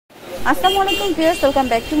আসসালামু আলাইকুম viewers, welcome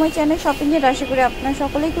back to my channel shopping এর। আশা করি আপনারা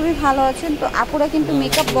সকলেই খুবই ভালো আছেন। তো আপুরা কিন্তু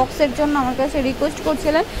মেকআপ বক্সের জন্য আমার কাছে রিকোয়েস্ট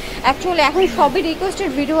করছিলেন। অ্যাকচুয়ালি এখন সবই রিকোয়েস্টের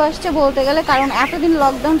ভিডিও আসছে বলতে গেলে, কারণ এতদিন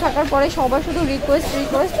লকডাউন থাকার পরে সবার শুধু রিকোয়েস্ট।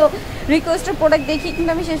 তো রিকোয়েস্টের প্রোডাক্ট দেখি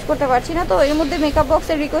কিন্তু আমি শেষ করতে পারছি না। তো এর মধ্যে মেকআপ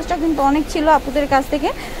বক্সের রিকোয়েস্টটা কিন্তু অনেক ছিল আপুদের কাছ থেকে।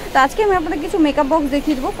 তো আজকে আমি আপনাদের কিছু মেকআপ বক্স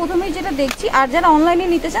দেখিয়ে দেবো। প্রথমেই যেটা দেখছি, আর যারা অনলাইনে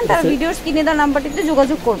নিতে চান তারা ভিডিওর স্ক্রিনে দেওয়া নাম্বারটিতে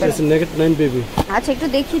যোগাযোগ করবেন। আচ্ছা, একটু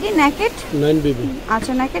দেখিয়ে দিই। Naked 9BB।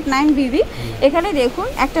 আচ্ছা, নেকেট 9BB। এখানে দেখুন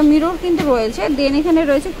একটা মিরর কিন্তু রয়েছে, দেন এখানে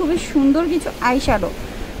রয়েছে খুবই সুন্দর কিছু আইশ্যাডো।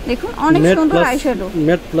 দেখুন অনেক সুন্দর আইশ্যাডো,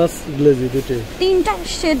 ম্যাট প্লাস গ্লেজি দুটোই, তিনটা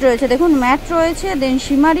শেড রয়েছে। দেখুন ম্যাট রয়েছে, দেন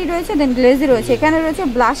শিমারি রয়েছে, দেন গ্লেজি রয়েছে। এখানে রয়েছে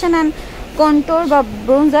ব্লাশ অ্যান্ড কন্ট্রোল বা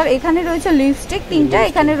ব্রোঞ্জার, এখানে রয়েছে লিপস্টিক তিনটা,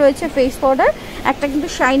 এখানে রয়েছে ফেস পাউডার, একটা কিন্তু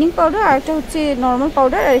শাইনিং পাউডার আর একটা হচ্ছে নর্মাল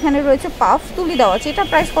পাউডার, আর এখানে রয়েছে পাফ তুলি দেওয়া আছে। এটা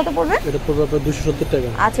প্রাইস কত পড়বে? এটা পড়বে আপনার 270 টাকা।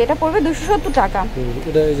 আচ্ছা, এটা পড়বে 270 টাকা।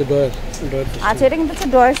 এটা এই যে ডয়ার। আচ্ছা, এটা কিন্তু হচ্ছে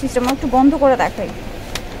ড্রয়ার সিস্টেম। একটু বন্ধ করে দেখাই,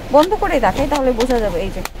 বন্ধ করে দেখাই তাহলে বোঝা যাবে।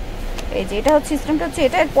 এই যে এটা হচ্ছে সিস্টেমটা হচ্ছে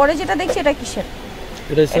এটা। এর পরে যেটা দেখছি এটা কিসের?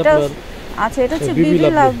 এটা আচ্ছা, এটা হচ্ছে বিবি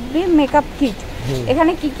লাভলি মেকআপ কিট।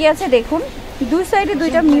 এখানে কি কি আছে দেখুন। দুই সাইডে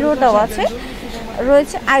দুইটা মিরর দেওয়া আছে,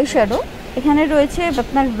 রয়েছে আইশ্যাডো, এখানে রয়েছে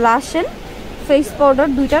আপনার ব্লাশ এন্ড ফেস পাউডার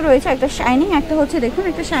দুইটা রয়েছে, একটা শাইনিং, একটা হচ্ছে দেখুন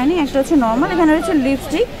একটা শাইনিং, একটা হচ্ছে নর্মাল। এখানে রয়েছে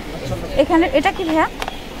লিপস্টিক, এখানে এটা কি ভাইয়া?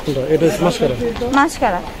 এটা মাস্কারা।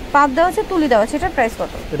 মাস্কারা পাপ দেওয়া আছে, তুলি দেওয়া আছে। এটার প্রাইস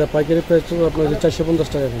কত? এটা পাইকারি প্রাইস তো আপনার 450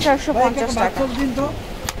 টাকা। 450 টাকা।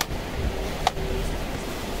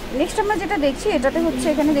 নেক্সট আমরা যেটা দেখছি এটাতে হচ্ছে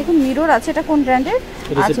এখানে দেখুন মিরর আছে। এটা কোন ব্র্যান্ডের?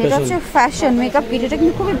 আচ্ছা, এটা হচ্ছে ফ্যাশন মেকআপ কিট, এটা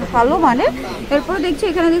কিন্তু খুবই ভালো মানের। এরপরে দেখছি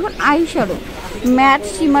এখানে দেখুন আইশ্যাডো, ম্যাট,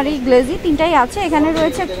 শিমারি, গ্লেজি তিনটাই আছে। এখানে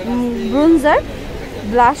রয়েছে ব্রোঞ্জার,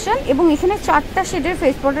 ব্লাশন এবং এখানে চারটা শেডের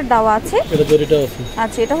ফেস পাউডার দেওয়া আছে।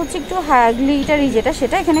 আচ্ছা, এটা হচ্ছে একটু গ্লিটারি যেটা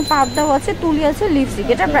সেটা। এখানে পাপ দেওয়া আছে, তুলি আছে, লিপস্টিক।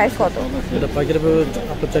 এটার প্রাইস কত? এটা পাইকারি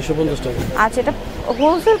আপনার 450 টাকা। আচ্ছা, এটা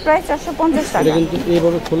হোলসেল প্রাইস 450 টাকা। এটা কিন্তু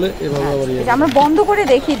এইভাবে খুলে এভাবে আবার আমরা বন্ধ করে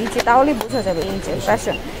দেখিয়ে দিচ্ছি তাহলে বোঝা যাবে। এই যে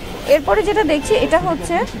ফ্যাশন। এরপরে যেটা দেখছি এটা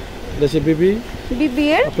হচ্ছে বিবি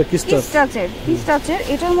এর কিস্টাচের।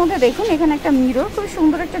 এটার মধ্যে দেখুন এখানে একটা মিরর, খুব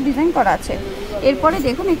সুন্দর একটা ডিজাইন করা আছে। এরপরে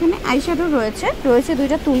দেখুন এখানে আইশ্যাডো রয়েছে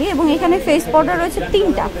দুইটা তুলি, এবং এখানে ফেস পাউডার রয়েছে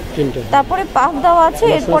তিনটা, তারপরে পাফ দেওয়া আছে।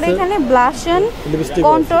 এরপরে এখানে ব্লাশ এন্ড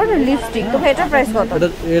কন্ট্রোল, লিপস্টিক। তো এটার প্রাইস কত?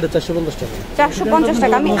 এটা 450 টাকা। 450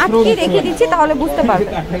 টাকা। আমি আটকে রেখে দিচ্ছি তাহলে বুঝতে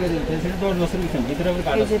পারবেন।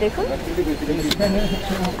 এই যে দেখুন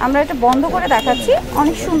আমরা এটা বন্ধ করে দেখাচ্ছি,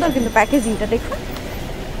 অনেক সুন্দর কিন্তু প্যাকেজিংটা দেখুন,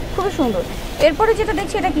 খুবই সুন্দর। এরপরে যেটা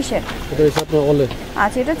দেখছি এটা কিসের? এটা হচ্ছে আপনার ওলের।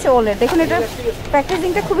 আচ্ছা, এটা হচ্ছে ওলের। দেখুন এটা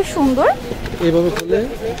প্যাকেজিংটা খুবই সুন্দর, এইভাবে খুলে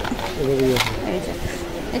এভাবে। এই যে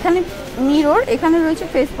এখানে মিরর, এখানে রয়েছে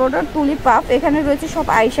ফেস পাউডার, তুলি, পাফ, এখানে রয়েছে সব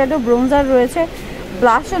আইশ্যাডো, ব্রোঞ্জার রয়েছে,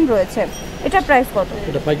 ব্লাশন রয়েছে। এটা প্রাইস কত?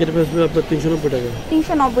 এটা পাইকারি প্রাইস আপনার 390 টাকা।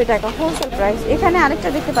 390 টাকা হোলসেল প্রাইস। এখানে আরেকটা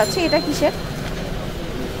দেখতে পাচ্ছি, এটা কিসের?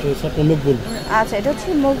 আচ্ছা, এটা হচ্ছে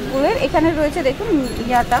মকবুলের। এখানে রয়েছে দেখুন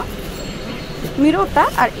ইয়াটা মিররটা,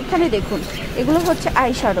 আর এখানে দেখুন এগুলো হচ্ছে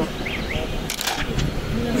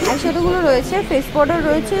আইশ্যাডোগুলো রয়েছে, ফেস পাউডার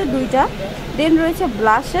রয়েছে দুইটা, দেন রয়েছে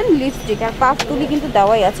blush and lipstick, R puff তুলি কিন্তু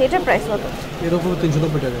দেওয়াই আছে। এটার প্রাইস কত? এর উপর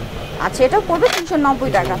 390 টাকা। আচ্ছা, এটা পড়বে 390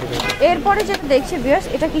 টাকা। এরপরে যেটা দেখছি ভিউয়ার্স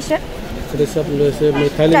এটা কিসের?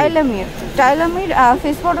 টাইলামির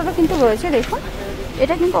ফেস পাউডারও কিন্তু রয়েছে। দেখুন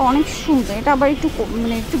এটা কিন্তু অনেক সুন্দর, এটা আবার একটু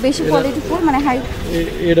একটু বেশি কোয়ালিটিফুল, হাই।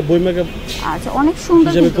 এটা বই মেকআপ। আচ্ছা, অনেক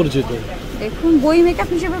সুন্দর হিসেবে পরিচিত। দেখুন বই মেকআপ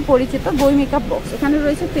হিসেবে পরিচিত, বই মেকআপ বক্স। এখানে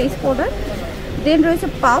রয়েছে ফেস পাউডার, দেন রয়েছে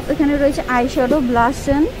পাফ, এখানে রয়েছে আইশ্যাডো, ব্লাশ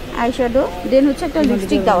এন্ড আইশ্যাডো, দেন হচ্ছে একটা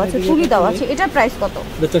লিপস্টিক দেওয়া আছে, তুলি দেওয়া আছে। এটার প্রাইস কত?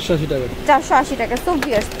 480 টাকা। 480 টাকা। সো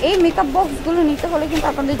ভিউয়ার্স, এই মেকআপ বক্সগুলো নিতে হলে কিন্তু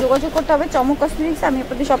আপনাদের যোগাযোগ করতে হবে চমক কসমেটিক্স। আমি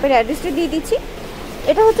আপনাদের শপের অ্যাড্রেসটি দিয়ে দিচ্ছি।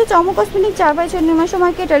 এটা হচ্ছে চমক cosmetic, 4/4 নিমাশো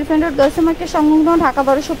market, elephant road, girls market সংলগ্ন, ঢাকা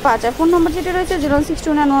 1205। আর ফোন নাম্বার যেটা রয়েছে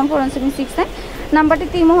 06291417669।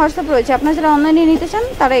 নাম্বারটিতে ইমো, হোয়াটসঅ্যাপ রয়েছে। আপনারা যারা অনলাইনে নিতে চান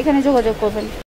তারা এখানে যোগাযোগ করবেন।